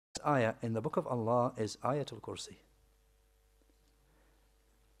ayah in the book of Allah is Ayatul Kursi.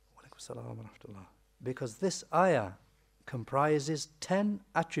 Because this ayah comprises 10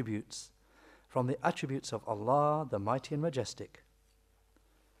 attributes from the attributes of Allah, the Mighty and Majestic.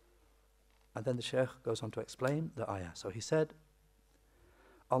 And then the Shaykh goes on to explain the ayah. So he said,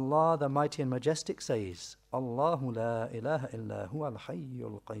 Allah, the Mighty and Majestic, says, Allahu la ilaha illa huwa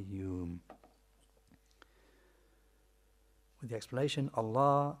al-hayyul qayyum. With the explanation,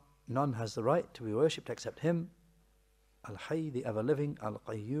 Allah, none has the right to be worshipped except Him. Al-Hayy, the ever-living,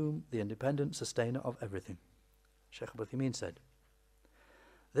 Al-Qayyum, the independent sustainer of everything. Shaykh Ibn Uthaymeen said,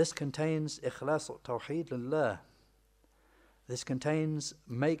 this contains ikhlas tawheed lillah. This contains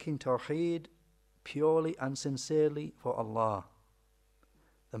making tawheed purely and sincerely for Allah,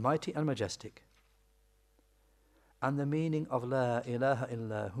 the Mighty and Majestic. And the meaning of La ilaha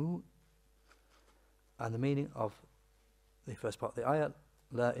illahu, and the meaning of the first part of the ayah,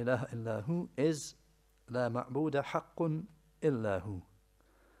 La ilaha illahu, is La ma'buda haqqun illahu.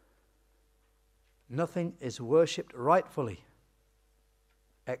 Nothing is worshipped rightfully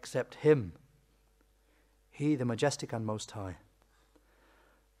except Him, He the Majestic and Most High.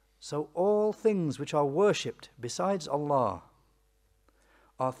 So all things which are worshipped besides Allah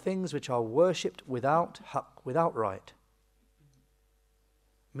are things which are worshipped without haqq, without right.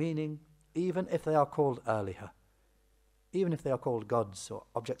 Meaning, even if they are called aliha, even if they are called gods or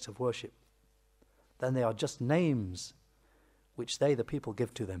objects of worship, then they are just names which they, the people,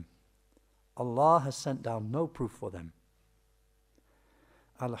 give to them. Allah has sent down no proof for them.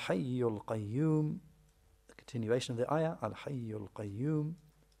 Al-Hayyul Qayyum, the continuation of the ayah, Al-Hayyul Qayyum,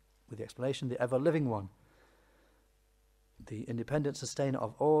 with the explanation, the ever-living one, the independent sustainer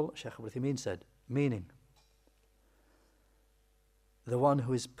of all. Shaykh Ibn Uthaymeen said, meaning, the one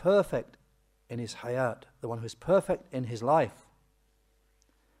who is perfect in his hayat, the one who is perfect in his life,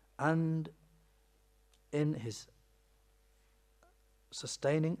 and in his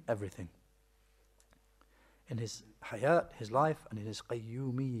sustaining everything. In his hayat, his life, and in his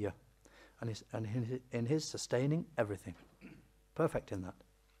qayyumiyyah, and in his sustaining everything. Perfect in that.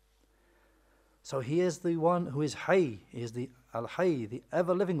 So he is the one who is hayy, he is the al-hayy, the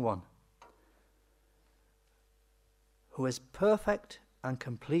ever-living one, who is perfect and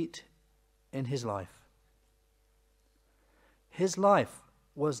complete in his life. His life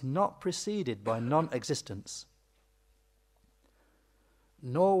was not preceded by non-existence,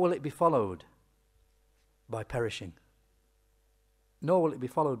 nor will it be followed by perishing, nor will it be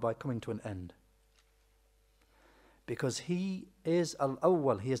followed by coming to an end. Because He is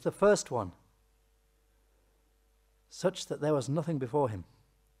al-awwal, He is the first one, such that there was nothing before Him.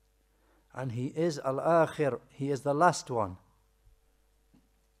 And He is al-akhir, He is the last one,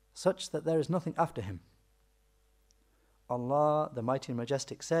 such that there is nothing after Him. Allah, the Mighty and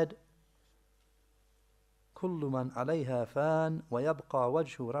Majestic, said, كُلُّ مَنْ عَلَيْهَا فَانٍ وَيَبْقَى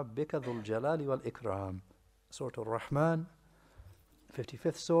وَجْهُ رَبِّكَ ذُو الْجَلَالِ وَالْإِكْرَامِ. Surah Al-Rahman,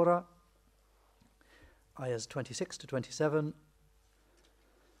 55th Surah, ayahs 26 to 27,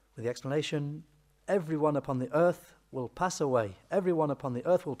 with the explanation, everyone upon the earth will pass away, everyone upon the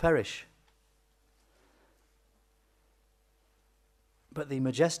earth will perish, but the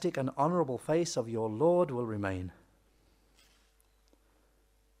majestic and honorable face of your Lord will remain.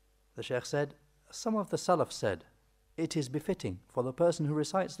 The Shaykh said, some of the Salaf said, it is befitting for the person who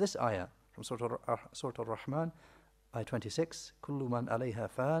recites this ayah from Surah Al-Rahman, ayah 26, Kullu man alayha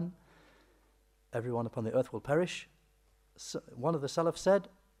fan, everyone upon the earth will perish. So one of the Salaf said,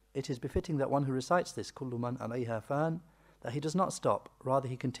 it is befitting that one who recites this, Kullu man alayha fan, that he does not stop, rather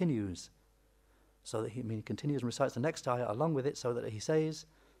he continues. So that he continues and recites the next ayah along with it, so that he says,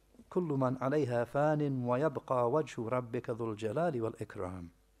 Kullu man alayha fanin wa yabqa wajhu rabbika dhul jalali wal ikram.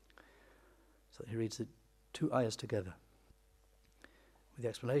 So he reads the two ayahs together. With the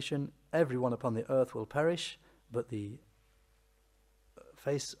explanation, everyone upon the earth will perish, but the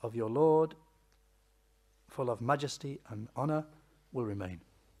face of your Lord, full of majesty and honor, will remain.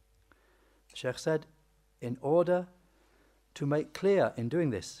 The Shaykh said, in order to make clear in doing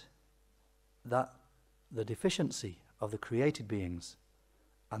this that the deficiency of the created beings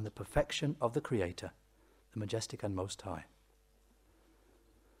and the perfection of the Creator, the Majestic and Most High.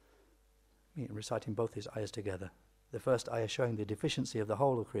 Reciting both these ayahs together. The first ayah showing the deficiency of the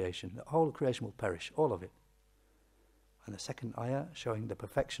whole of creation. The whole of creation will perish, all of it. And the second ayah showing the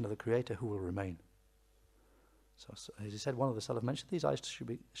perfection of the Creator who will remain. So as he said, one of the Salaf mentioned these ayahs should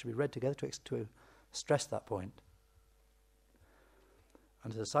be read together to stress that point.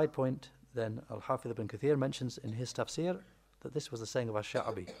 And as a side point, then Al-Hafidh ibn Kathir mentions in his Tafseer that this was the saying of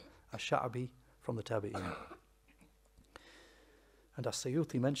Ash-Sha'bi from the Tabi'in. And as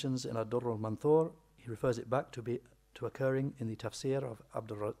Sayyuti mentions in Ad-Durr al-Manthur, he refers it back to occurring in the Tafseer of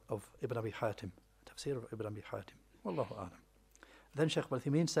Ibn Abi Hatim. Tafseer of Ibn Abi Hatim. Wallahu a'lam. Then Shaykh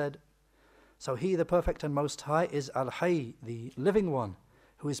Al-Uthaymeen said, so he, the perfect and most high, is Al-Hayy, the living one,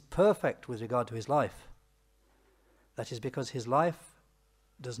 who is perfect with regard to his life. That is because his life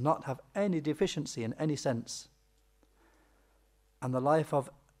does not have any deficiency in any sense. And the life of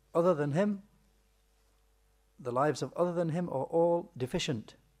other than him, the lives of other than him are all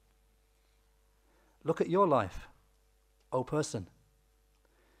deficient. Look at your life, O person.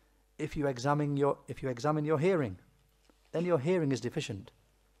 If you examine your hearing, then your hearing is deficient.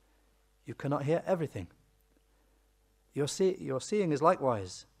 You cannot hear everything. Your seeing is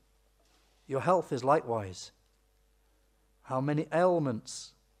likewise. Your health is likewise. How many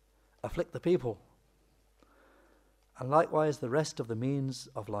ailments afflict the people? And likewise the rest of the means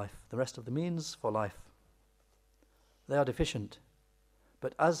of life, the rest of the means for life. They are deficient.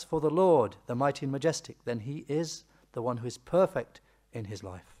 But as for the Lord, the mighty and majestic, then he is the one who is perfect in his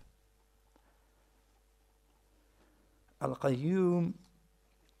life. Al-Qayyum,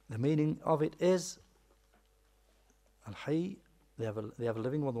 the meaning of it is Al-Hayy, they have a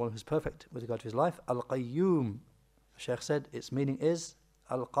living one, the one who is perfect with regard to his life. Al-Qayyum, the Shaykh said, its meaning is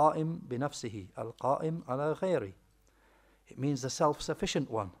Al-Qa'im binafsihi, Al-Qa'im ala ghayri. It means the self-sufficient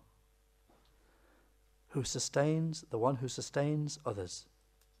one, who sustains, the one who sustains others.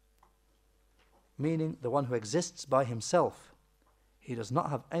 Meaning the one who exists by himself. He does not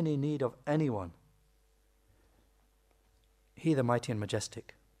have any need of anyone. He, the mighty and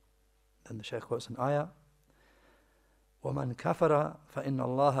majestic. Then the Shaykh quotes an ayah, وَمَنْ كَفَرَ فَإِنَّ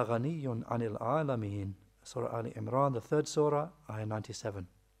اللَّهَ غَنِيٌّ عَنِ الْعَالَمِينَ. Surah Ali Imran, the third surah, ayah 97.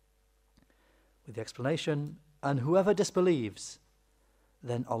 With the explanation, and whoever disbelieves,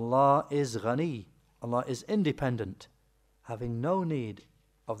 then Allah is ghani, Allah is independent, having no need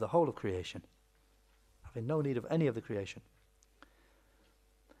of the whole of creation, having no need of any of the creation.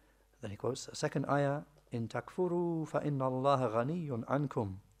 Then he quotes a second ayah, إِن تَكْفُرُوا فَإِنَّ اللَّهَ غَنِيٌّ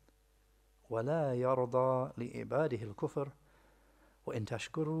عَنْكُمْ وَلَا يَرْضَى لِعِبَادِهِ الْكُفْرَ وَإِن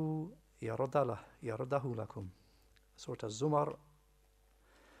تَشْكُرُوا يَرْضَهُ لَكُمْ. Surah Az-Zumar,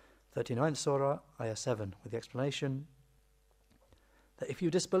 39th surah, ayah 7, with the explanation that if you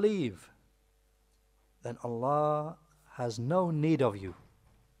disbelieve, then Allah has no need of you,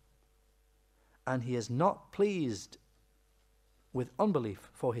 and he is not pleased with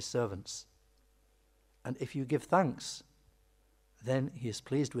unbelief for his servants. And if you give thanks, then he is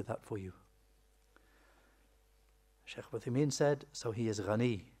pleased with that for you. Shaykh Al-Uthaymeen said, so he is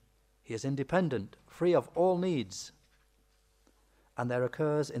ghani, he is independent, free of all needs. And there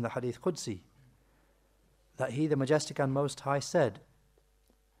occurs in the Hadith Kursi that he, the majestic and most high, said,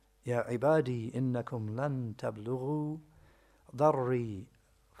 Ya ibadi innakum lan tablughu darri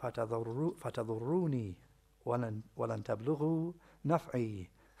fatadurruni walan tablughu naf'i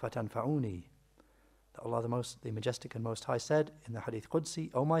fatanfa'uni. That Allah the majestic and most high said in the Hadith Qudsi,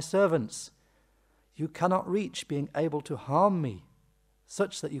 O my servants, you cannot reach being able to harm me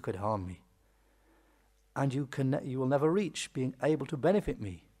such that you could harm me, and you will never reach being able to benefit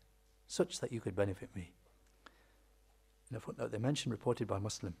me such that you could benefit me. In a footnote they mention, reported by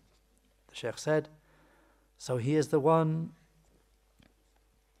Muslim, the Shaykh said, so he is the one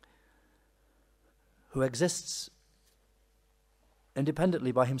who exists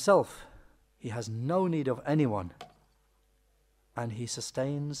independently by himself. He has no need of anyone, and he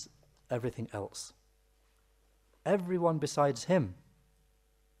sustains everything else. Everyone besides him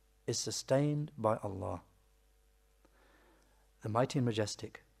is sustained by Allah. The mighty and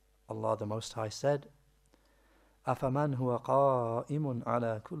majestic, Allah the Most High said, أَفَمَنْ هُوَ قَائِمٌ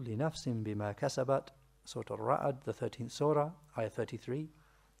عَلَى كُلِّ نَفْسٍ بِمَا كَسَبَتْ. Surah Al-Ra'd, the 13th surah, ayah 33,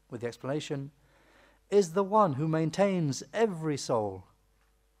 with the explanation, is the one who maintains every soul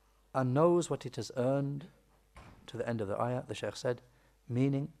and knows what it has earned. To the end of the ayah, the Shaykh said,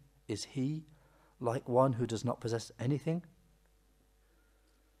 meaning, is he like one who does not possess anything?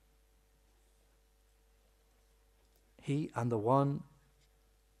 He and the one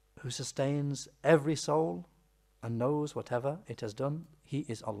who sustains every soul and knows whatever it has done, he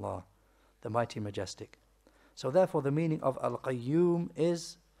is Allah, the mighty majestic. So therefore the meaning of Al-Qayyum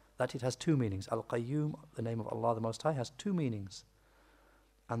is that it has two meanings. Al-Qayyum, the name of Allah the Most High, has two meanings.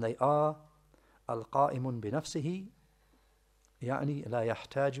 And they are Al-Qa'imun binafsihi, يعني لا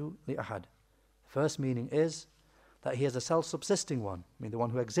يحتاج لأحد. First meaning is that he is a self-subsisting one, meaning the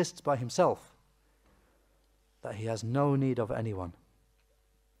one who exists by himself, that he has no need of anyone.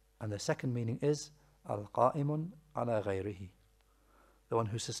 And the second meaning is Al-Qa'imun ala ghayrihi, the one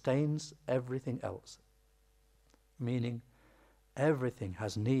who sustains everything else, meaning Everything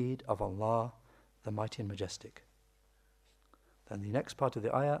has need of Allah, the Mighty and Majestic. Then the next part of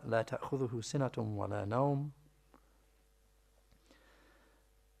the ayah, لا تأخذه سنة ولا نوم,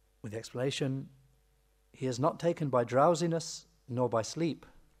 with the explanation, he is not taken by drowsiness nor by sleep.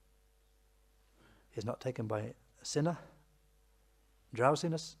 He is not taken by sinah,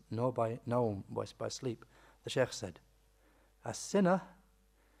 drowsiness, nor by naum, by sleep. The Shaykh said, as-sinah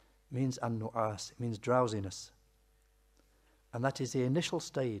means an-nu'as, it means drowsiness. And that is the initial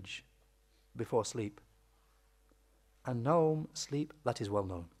stage before sleep. And naum, sleep, that is well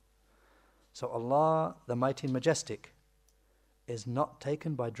known. So Allah, the Mighty and Majestic, is not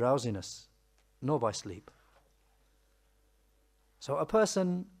taken by drowsiness nor by sleep. So a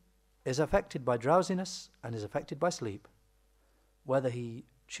person is affected by drowsiness and is affected by sleep, whether he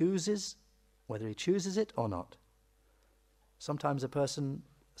chooses it or not. Sometimes a person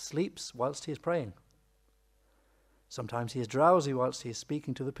sleeps whilst he is praying. Sometimes he is drowsy whilst he is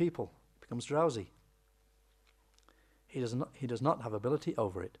speaking to the people, becomes drowsy. He does not have ability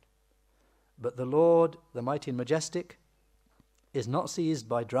over it. But the Lord, the Mighty and Majestic, is not seized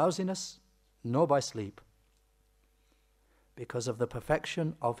by drowsiness nor by sleep, because of the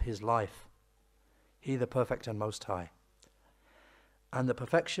perfection of his life. He, the Perfect and Most High, and the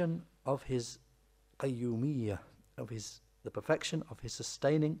perfection of his qayyumiyyah, the perfection of his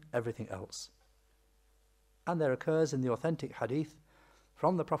sustaining everything else. And there occurs in the authentic hadith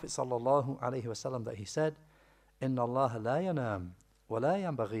from the Prophet sallallahu alaihi wasallam that he said, "Inna Allah la yanam wa la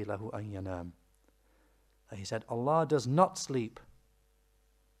yanbaghi lahu an yanam." He said, Allah does not sleep,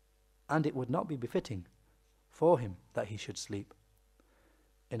 and it would not be befitting for him that he should sleep.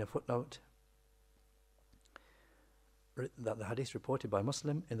 In a footnote, that the hadith reported by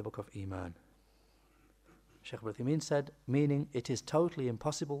Muslim in the book of Iman. Shaykh Al-Uthaymeen said, meaning it is totally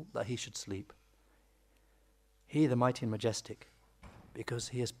impossible that he should sleep. He, the Mighty and Majestic, because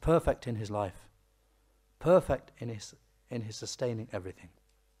he is perfect in his life, perfect in his sustaining everything.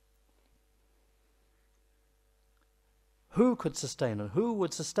 Who could sustain, and who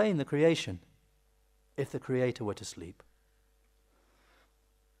would sustain the creation if the Creator were to sleep?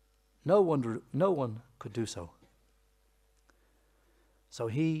 No one could do so. So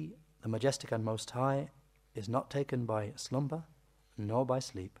he, the Majestic and Most High, is not taken by slumber nor by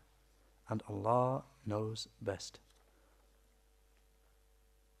sleep, and Allah knows best.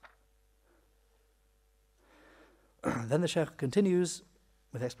 Then the Shaykh continues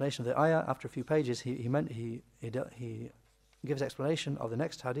with explanation of the ayah. After a few pages, he gives explanation of the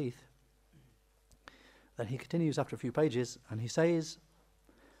next hadith. Then he continues after a few pages, and he says,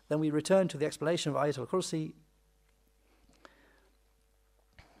 then we return to the explanation of Ayatul Kursi.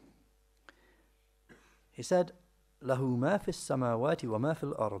 He said, لَهُ مَا فِي السَّمَاوَاتِ وَمَا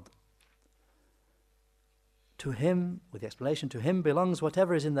فِي الْأَرْضِ. To him, with the explanation, to him belongs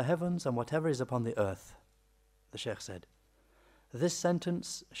whatever is in the heavens and whatever is upon the earth. The Shaykh said, this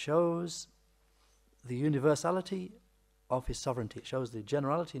sentence shows the universality of his sovereignty. It shows the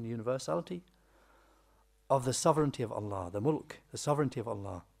generality and universality of the sovereignty of Allah, the mulk, the sovereignty of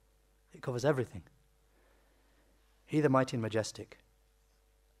Allah. It covers everything. He, the Mighty and Majestic,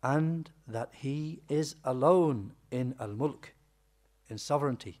 and that he is alone in al-mulk, in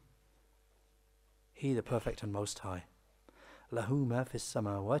sovereignty. He, the Perfect and Most High. لَهُ مَا فِي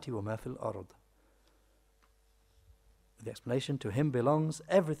السَّمَاوَاتِ وَمَا فِي الْأَرْضِ. The explanation, to him belongs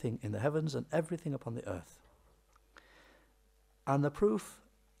everything in the heavens and everything upon the earth. And the proof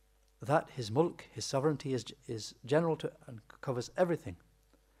that his mulk, his sovereignty is general to and covers everything,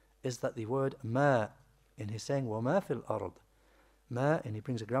 is that the word ma, in his saying وَمَا فِي الْأَرْضِ, ma, and he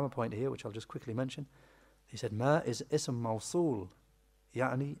brings a grammar point here which I'll just quickly mention. He said ma is ism mawsool,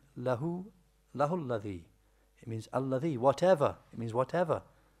 يعني lahu alladhi. It means alladhi, whatever. It means whatever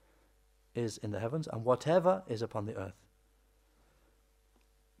is in the heavens and whatever is upon the earth.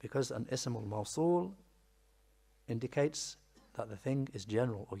 Because an ism al-mawsool indicates that the thing is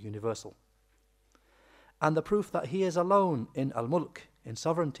general or universal. And the proof that he is alone in al-mulk, in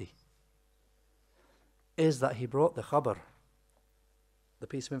sovereignty, is that he brought the khabar, the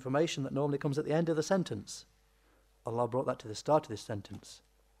piece of information that normally comes at the end of the sentence. Allah brought that to the start of this sentence.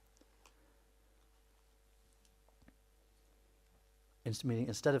 Meaning,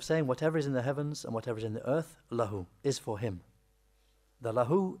 instead of saying whatever is in the heavens and whatever is in the earth, lahu, is for him. The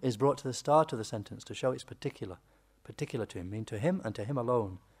lahu is brought to the start of the sentence to show it's particular to him, meaning to him and to him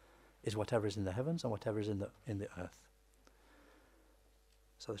alone is whatever is in the heavens and whatever is in the earth.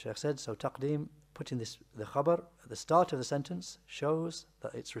 So the Shaykh said, so taqdeem, putting the khabar at the start of the sentence, shows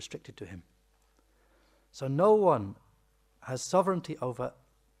that it's restricted to him. So no one has sovereignty over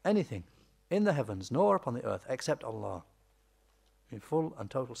anything in the heavens nor upon the earth except Allah. in full and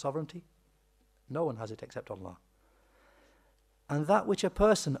total sovereignty. No one has it except Allah. And that which a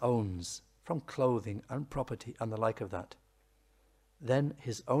person owns, from clothing and property and the like of that, then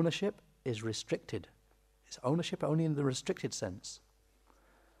his ownership is restricted. His ownership only in the restricted sense.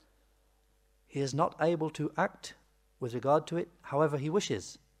 He is not able to act with regard to it however he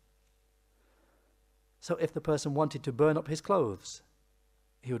wishes. So if the person wanted to burn up his clothes,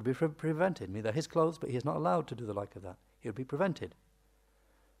 he would be prevented. I mean, they're his clothes, but he is not allowed to do the like of that. He would be prevented.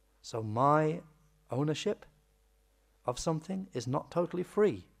 So my ownership of something is not totally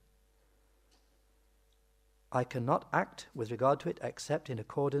free. I cannot act with regard to it except in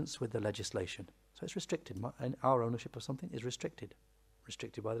accordance with the legislation. So it's restricted. And our ownership of something is restricted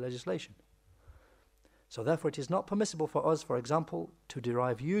by the legislation. So therefore it is not permissible for us, for example, to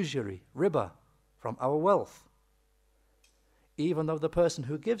derive usury, riba, from our wealth. Even though the person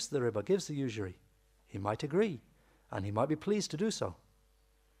who gives the riba, gives the usury, he might agree and he might be pleased to do so.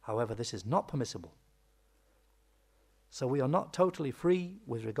 However, this is not permissible. So we are not totally free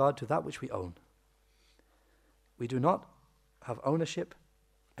with regard to that which we own. We do not have ownership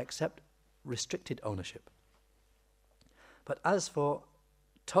except restricted ownership. But as for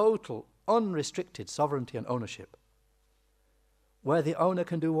total unrestricted sovereignty and ownership, where the owner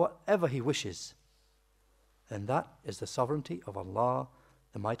can do whatever he wishes, then that is the sovereignty of Allah,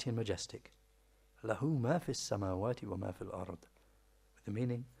 the Mighty and Majestic. Lahu ma fis samawati wa ma fil ard. With the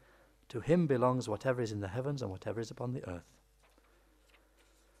meaning, to him belongs whatever is in the heavens and whatever is upon the earth.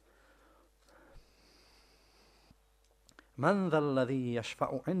 Man dha alladhi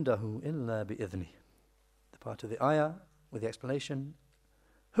yashfa'u indahu illa bi'idhnih. The part of the ayah with the explanation,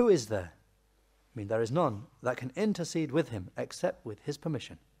 who is there? I mean, there is none that can intercede with him except with his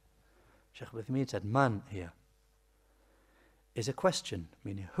permission. Shaykh Al-Uthaymeen said, man here is a question,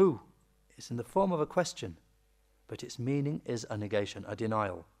 meaning who. It's in the form of a question, but its meaning is a negation, a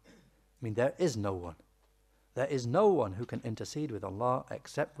denial. I mean, there is no one. There is no one who can intercede with Allah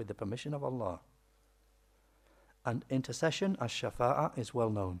except with the permission of Allah. And intercession, as shafa'ah, is well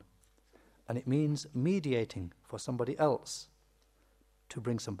known. And it means mediating for somebody else to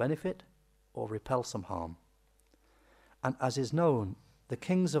bring some benefit or repel some harm. And as is known, the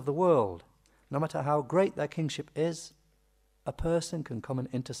kings of the world, no matter how great their kingship is, a person can come and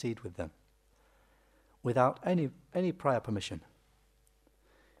intercede with them without any prior permission.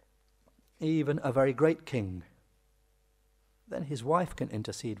 Even a very great king, then his wife can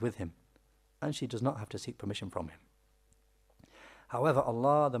intercede with him, and she does not have to seek permission from him. However,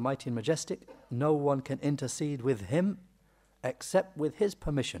 Allah, the Mighty and Majestic, no one can intercede with him except with his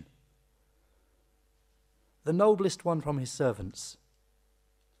permission. The noblest one from his servants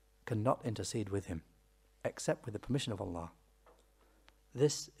cannot intercede with him except with the permission of Allah.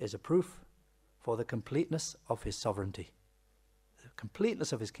 This is a proof for the completeness of his sovereignty, the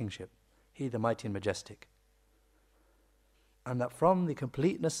completeness of his kingship, he the Mighty and Majestic. And that from the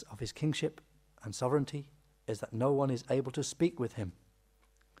completeness of his kingship and sovereignty is that no one is able to speak with him,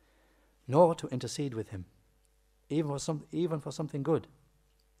 nor to intercede with him, even for something good,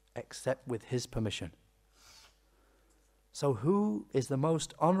 except with his permission. So who is the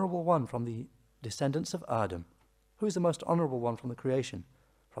most honorable one from the descendants of Adam? Who is the most honorable one from the creation,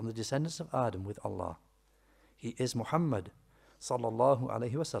 from the descendants of Adam with Allah? He is Muhammad sallallahu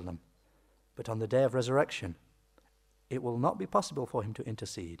alaihi wasallam. But on the day of resurrection, it will not be possible for him to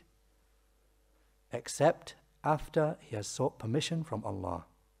intercede, except after he has sought permission from Allah.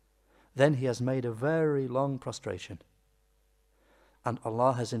 Then he has made a very long prostration, and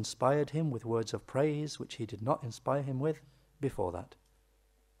Allah has inspired him with words of praise which he did not inspire him with before that.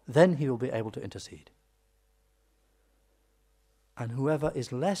 Then he will be able to intercede. And whoever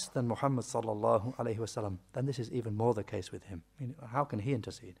is less than Muhammad sallallahu alaihi wasallam, then this is even more the case with him. I mean, how can he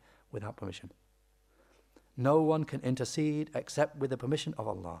intercede without permission? No one can intercede except with the permission of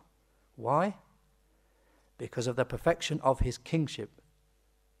Allah. Why? Because of the perfection of his kingship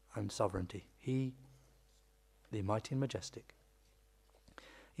and sovereignty. He, the Mighty and Majestic.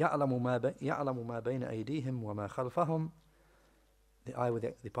 يَعْلَمُ مَا بَيْنَ أَيْدِيهِمْ وَمَا خَلْفَهُمْ.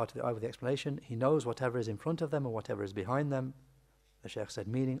 The part of the eye with the explanation, he knows whatever is in front of them and whatever is behind them. The Shaykh said,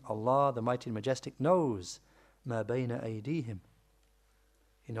 meaning Allah, the Mighty and Majestic, knows مَا بَيْنَ أَيْدِيهِمْ.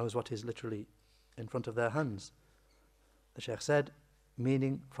 He knows what is literally in front of their hands. The Shaykh said,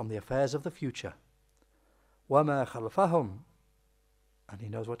 meaning from the affairs of the future. وَمَا خَلْفَهُمْ. And he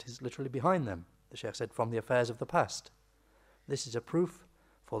knows what is literally behind them. The Shaykh said, from the affairs of the past. This is a proof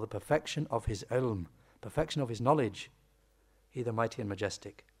for the perfection of his ilm, perfection of his knowledge, he the Mighty and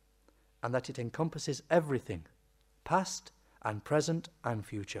Majestic, and that it encompasses everything, past and present and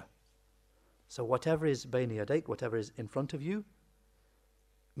future. So whatever is bayna yadayk, whatever is in front of you,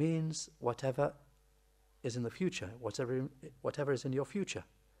 means whatever is in the future, whatever is in your future,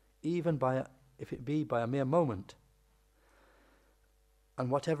 even if it be by a mere moment, and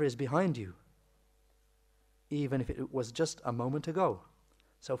whatever is behind you, even if it was just a moment ago.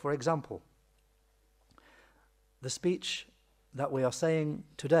 So, for example, the speech that we are saying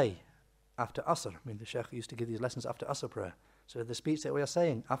today after Asr, the Shaykh used to give these lessons after Asr prayer. So the speech that we are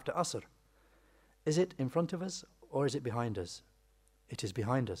saying after Asr, is it in front of us or is it behind us? It is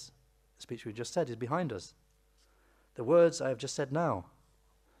behind us. The speech we just said is behind us. The words I have just said now,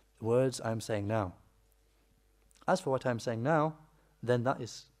 the words I am saying now. As for what I am saying now, then that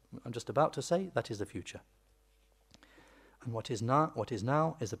is, I'm just about to say, that is the future. And what is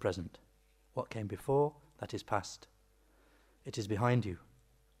now is the present. What came before, that is past. It is behind you.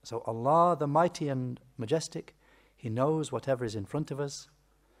 So Allah, the Mighty and Majestic, He knows whatever is in front of us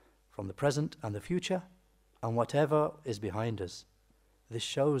from the present and the future, and whatever is behind us. This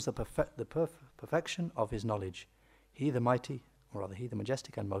shows the perfection of His knowledge. He the Mighty, or rather He the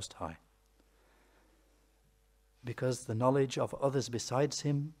Majestic and Most High. Because the knowledge of others besides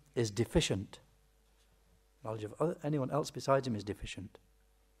Him is deficient. Knowledge of anyone else besides Him is deficient.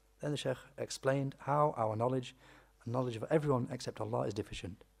 Then the Shaykh explained how our knowledge and knowledge of everyone except Allah is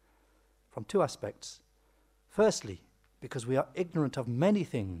deficient. From two aspects. Firstly, because we are ignorant of many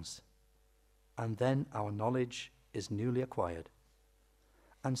things, and then our knowledge is newly acquired.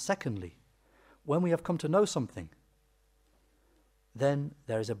 And secondly, when we have come to know something, then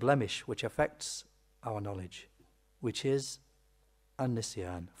there is a blemish which affects our knowledge, which is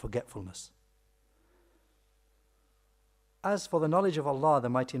an-nisyan, forgetfulness. As for the knowledge of Allah, the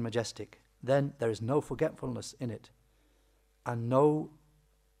Mighty and Majestic, then there is no forgetfulness in it, and no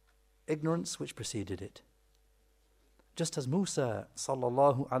ignorance which preceded it. Just as Musa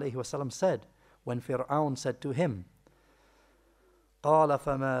sallallahu alayhi wasallam said when Fir'aun said to him, قال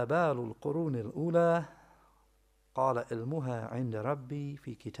فما بال القرون الأولى قال علمها عند ربي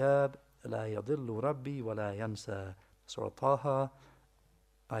في كتاب لا يضل ربي ولا ينسى. Surah Talha,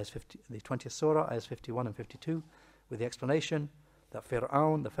 the 20th surah, ayahs 51 and 52, with the explanation that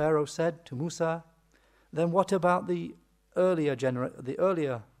Fir'aun, the Pharaoh, said to Musa, then what about the earlier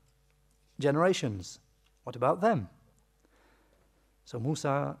generations? What about them? So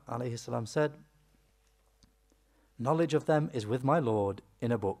Musa alayhi salam said, knowledge of them is with my Lord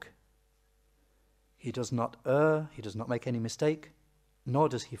in a book. He does not err, He does not make any mistake, nor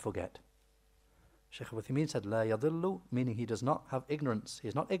does He forget. Shaykh Uthaymeen said, La yadillu, meaning He does not have ignorance, He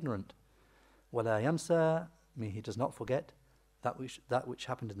is not ignorant. Wa la yansa, meaning He does not forget that which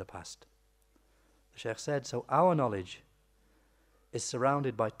happened in the past. The Shaykh said, so our knowledge is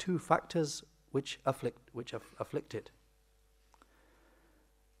surrounded by two factors which afflict it.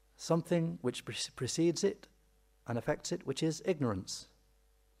 Something which precedes it and affects it, which is ignorance,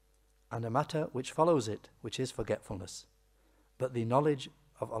 and a matter which follows it, which is forgetfulness. But the knowledge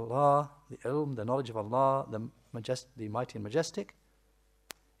of Allah, the ilm, the knowledge of Allah, the Mighty and Majestic,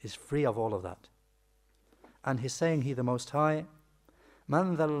 is free of all of that. And He's saying, He the Most High,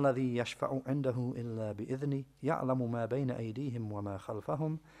 مَنْ ذَا الَّذِي يَشْفَعُ عِنْدَهُ إِلَّا بِإِذْنِهِ يَعْلَمُ مَا بَيْنَ أَيْدِيهِمْ وَمَا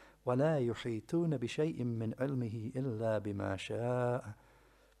خَلْفَهُمْ وَلَا يُحِيطُونَ بِشَيْءٍ مِّنْ عِلْمِهِ إِلَّا بِمَا شَاءَ.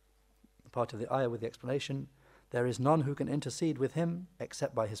 Part of the ayah with the explanation, there is none who can intercede with Him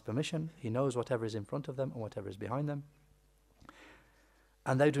except by His permission. He knows whatever is in front of them and whatever is behind them.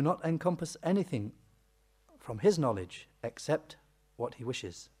 And they do not encompass anything from His knowledge except what He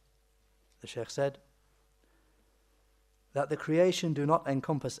wishes. The Shaykh said that the creation do not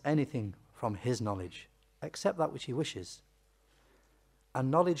encompass anything from His knowledge except that which He wishes.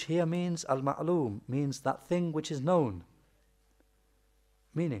 And knowledge here means al-ma'loom, means that thing which is known.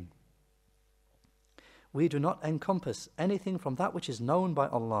 Meaning, we do not encompass anything from that which is known by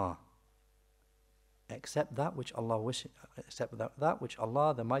Allah except that which Allah wishes, except that which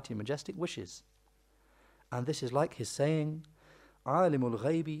Allah the Mighty and Majestic wishes. And this is like His saying, عَالِمُ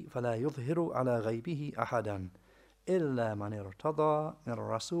الْغَيْبِ فَلَا يُظْهِرُ عَلَى غَيْبِهِ أَحَدًا إِلَّا مَنِ ارْتَضَى مِنْ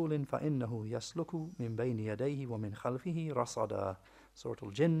رَسُولٍ فَإِنَّهُ يَسْلُكُ مِنْ بَيْنِ يَدَيْهِ وَمِنْ خَلْفِهِ رَصَدًا. Surah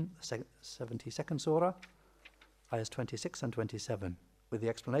Al-Jinn, 72nd surah, ayahs 26 and 27, with the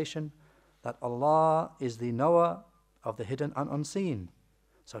explanation that Allah is the knower of the hidden and unseen.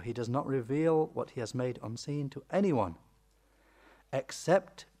 So He does not reveal what He has made unseen to anyone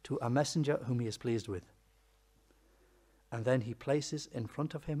except to a messenger whom He is pleased with. And then He places in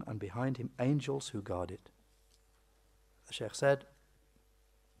front of Him and behind Him angels who guard it. The Shaykh said,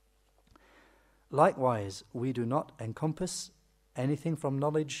 likewise, we do not encompass anything from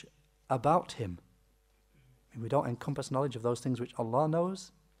knowledge about Him. We don't encompass knowledge of those things which Allah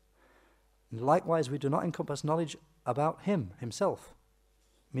knows. Likewise, we do not encompass knowledge about Him, Himself.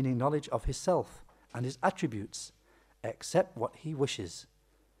 meaning knowledge of his self and his attributes, except what he wishes.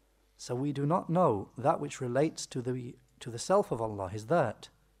 So we do not know that which relates to the self of Allah, his that,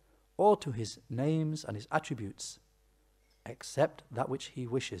 or to his names and his attributes, except that which he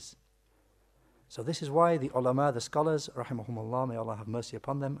wishes. So this is why the ulama, the scholars, rahimahumullah, may Allah have mercy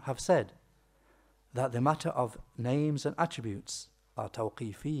upon them, have said that the matter of names and attributes are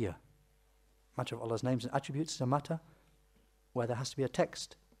tawqifiyya. Matter of Allah's names and attributes is a matter where there has to be a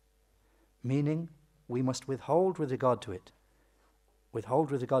text, meaning we must withhold with regard to it,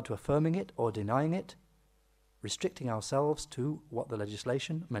 withhold with regard to affirming it or denying it, restricting ourselves to what the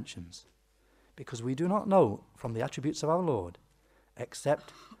legislation mentions, because we do not know from the attributes of our Lord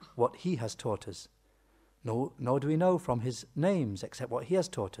except what he has taught us, nor do we know from his names except what he has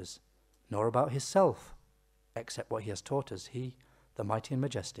taught us, nor about his self except what he has taught us, he, the mighty and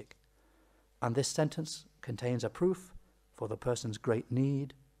majestic. And this sentence contains a proof for the person's great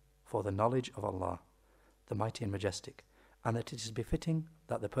need for the knowledge of Allah, the mighty and majestic, and that it is befitting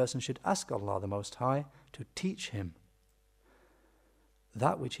that the person should ask Allah the Most High to teach him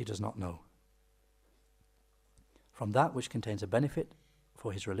that which he does not know, from that which contains a benefit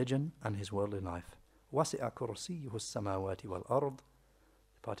for his religion and his worldly life. وَسِعَ كُرْسِيُّهُ السَّمَاوَاتِ وَالْأَرْضِ,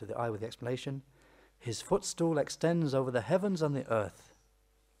 part of the ayah with the explanation, his footstool extends over the heavens and the earth.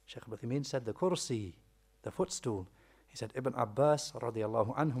 Shaykh Al-Uthaymeen said the kursi, the footstool, he said Ibn Abbas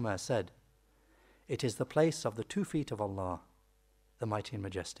radiallahu anhuma said, it is the place of the 2 feet of Allah, the mighty and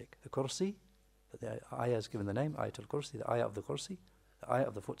majestic. The kursi, the ayah is given the name, Ayatul Kursi, the ayah of the kursi, the ayah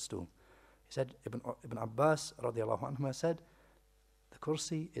of the footstool. He said, Ibn Abbas radiallahu anhuma said, the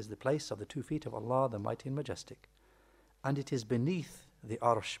kursi is the place of the 2 feet of Allah, the mighty and majestic. And it is beneath the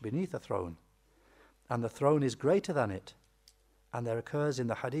arsh, beneath the throne. And the throne is greater than it. And there occurs in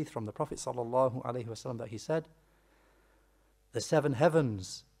the hadith from the Prophet sallallahu alaihi wasallam that he said, the 7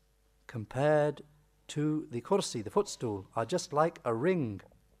 heavens compared to the kursi, the footstool, are just like a ring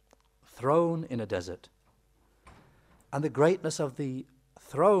thrown in a desert. And the greatness of the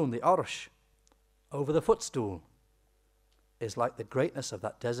throne, the arsh, over the footstool is like the greatness of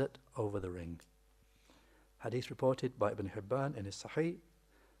that desert over the ring. Hadith reported by Ibn Hibban in his Sahih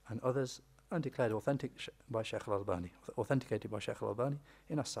and others, and declared authentic by Shaykh Al-Albani, authenticated by Shaykh Al-Albani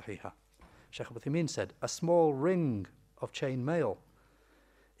in As-Sahihah. Shaykh Al-Uthaymeen said, a small ring of chain mail,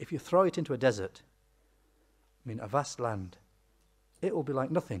 if you throw it into a desert, I mean a vast land, it will be like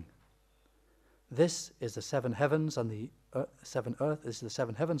nothing. This is the 7 heavens and the 7 earth. This is the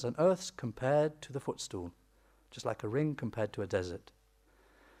 7 heavens and earths compared to the footstool, just like a ring compared to a desert.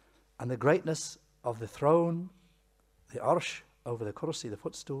 And the greatness of the throne, the arsh over the kursi, the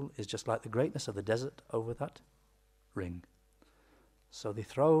footstool, is just like the greatness of the desert over that ring. So the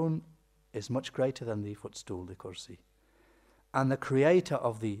throne is much greater than the footstool, the kursi. And the creator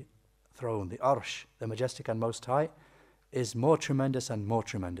of the throne, the arsh, the majestic and most high, is more tremendous and more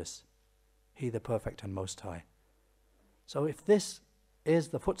tremendous. He, the perfect and most high. So if this is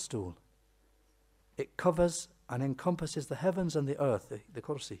the footstool, it covers and encompasses the heavens and the earth, the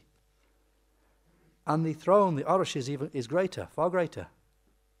kursi. And the throne, the arsh, is greater, far greater.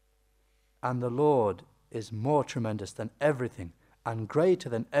 And the Lord is more tremendous than everything and greater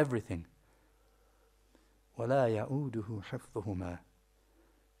than everything. وَلَا يَؤُودُهُ حِفْظُهُمَا,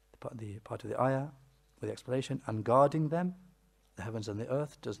 the part of the ayah with the explanation, and guarding them, the heavens and the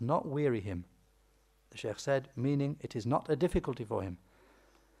earth, does not weary him. The Shaykh said, meaning it is not a difficulty for him,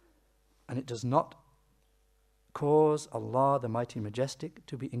 and it does not cause Allah the mighty and majestic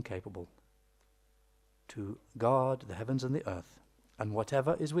to be incapable to guard the heavens and the earth and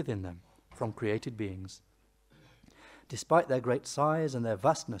whatever is within them from created beings, despite their great size and their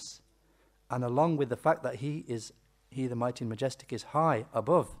vastness, and along with the fact that He, the mighty and majestic, is high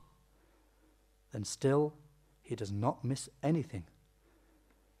above, then still He does not miss anything,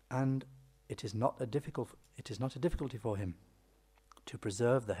 and it is not a difficulty for Him to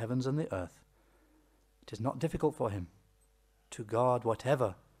preserve the heavens and the earth. It is not difficult for Him to guard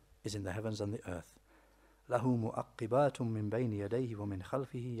whatever is in the heavens and the earth. لَهُ مُؤَقِّبَاتٌ مِّن بَيْنِ يَدَيْهِ وَمِنْ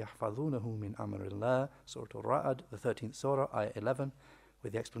خَلْفِهِ يَحْفَظُونَهُ مِنْ أَمْرِ اللَّهِ, Surah Al-Ra'd, the 13th Surah, Ayah 11,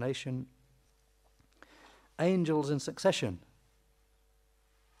 with the explanation, angels in succession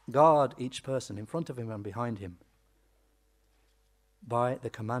guard each person in front of him and behind him by the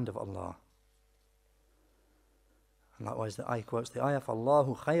command of Allah. And likewise the ayah quotes the ayah,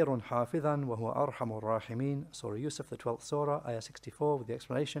 فَاللَّهُ خَيْرٌ حَافِظًا وَهُوَ أَرْحَمُ الرَّاحِمِينَ, Surah Yusuf, the 12th Surah, Ayah 64, with the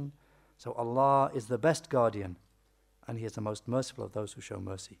explanation, so Allah is the best guardian, and He is the most merciful of those who show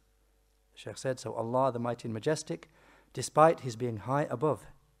mercy. The Shaykh said, so Allah, the mighty and majestic, despite His being high above,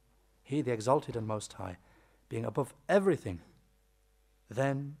 He, the exalted and most high, being above everything,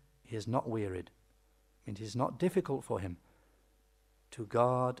 then he is not wearied. It is not difficult for him to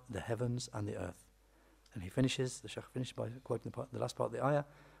guard the heavens and the earth. And he finishes, the Shaykh finishes by quoting the last part of the ayah,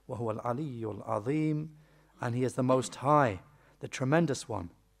 وَهُوَ الْعَلِيُّ الْعَظِيمُ, and he is the most high, the tremendous one.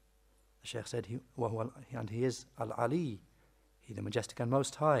 The Shaykh said, and he is Al-Ali, he the majestic and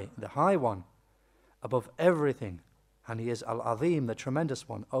most high, the high one, above everything. And he is Al-Azim, the tremendous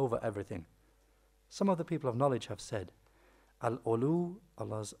one, over everything. Some of the people of knowledge have said, Al-Ulu,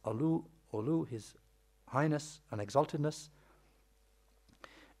 Allah's Ulu, his highness and exaltedness,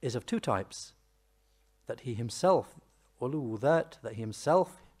 is of two types. That he himself, Ulu, that he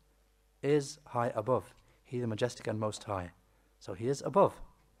himself is high above. He the majestic and most high. So he is above.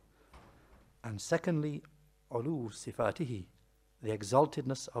 And secondly, Ulu sifatihi, the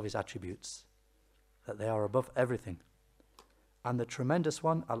exaltedness of his attributes, that they are above everything. And the tremendous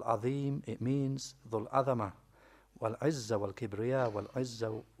one, Al-Azim, it means Dhul Adhama, Wal-Izza Wal-Kibriya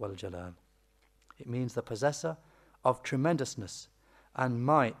Wal-Izza Wal-Jalal. It means the possessor of tremendousness and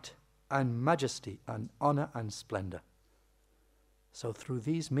might and majesty and honor and splendor. So through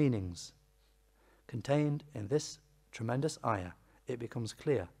these meanings contained in this tremendous ayah, it becomes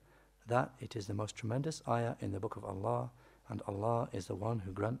clear that it is the most tremendous ayah in the book of Allah, and Allah is the one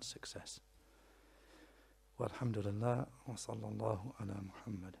who grants success. Walhamdulillah wa sallallahu ala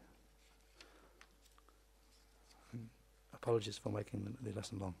Muhammad. Apologies for making the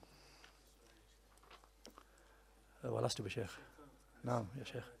lesson long. ولست بشيخ. نعم يا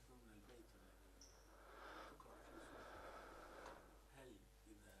شيخ.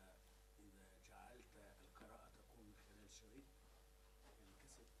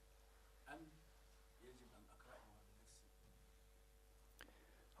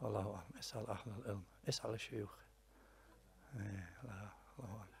 الله أعلم. اسأل أهل العلم، اسأل الشيوخ. الله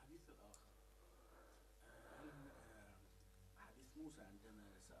أعلم. الحديث الآخر حديث موسى عندما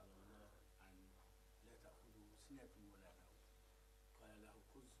سأل الله عن لا تأخذه سنة ولا نوم، قال له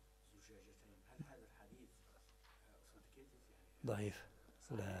خذ زجاجتين. هل هذا الحديث authenticated يعني؟ ضعيف.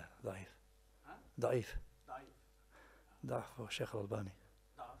 لا ضعيف. ضعيف. ضعيف. ضعف الشيخ الألباني.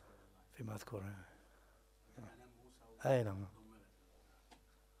 ضعف فيما أذكر. موسى أي نعم.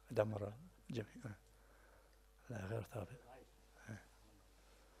 دمر الجميع. لا غير ثابت.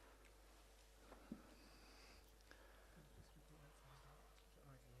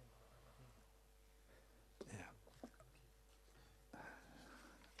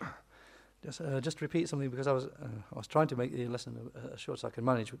 Just repeat something, because I was trying to make the lesson as short as I can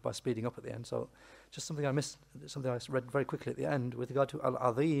manage by speeding up at the end. So just something I missed, something I read very quickly at the end with regard to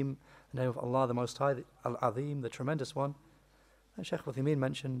Al-Azim, the name of Allah the Most High, Al-Azim, the tremendous one. And Shaykh Uthaymeen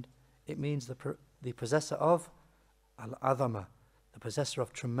mentioned it means the possessor of Al-Azama, the possessor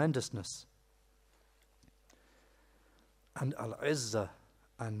of tremendousness, and Al-Izza,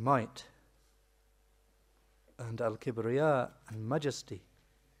 and might, and Al-Kibriya, and majesty,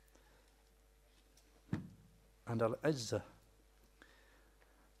 and Al-Izza,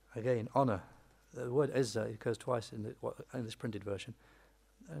 again honor. The word Izza occurs twice in this printed version.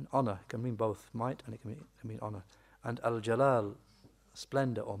 And honor can mean both might and it can mean honor. And Al-Jalal,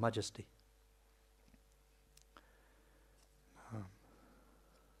 splendor or majesty.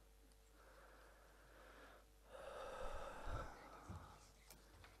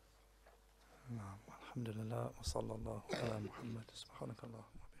 Alhamdulillah wa sallallahu ala Muhammad. Subhanakallah.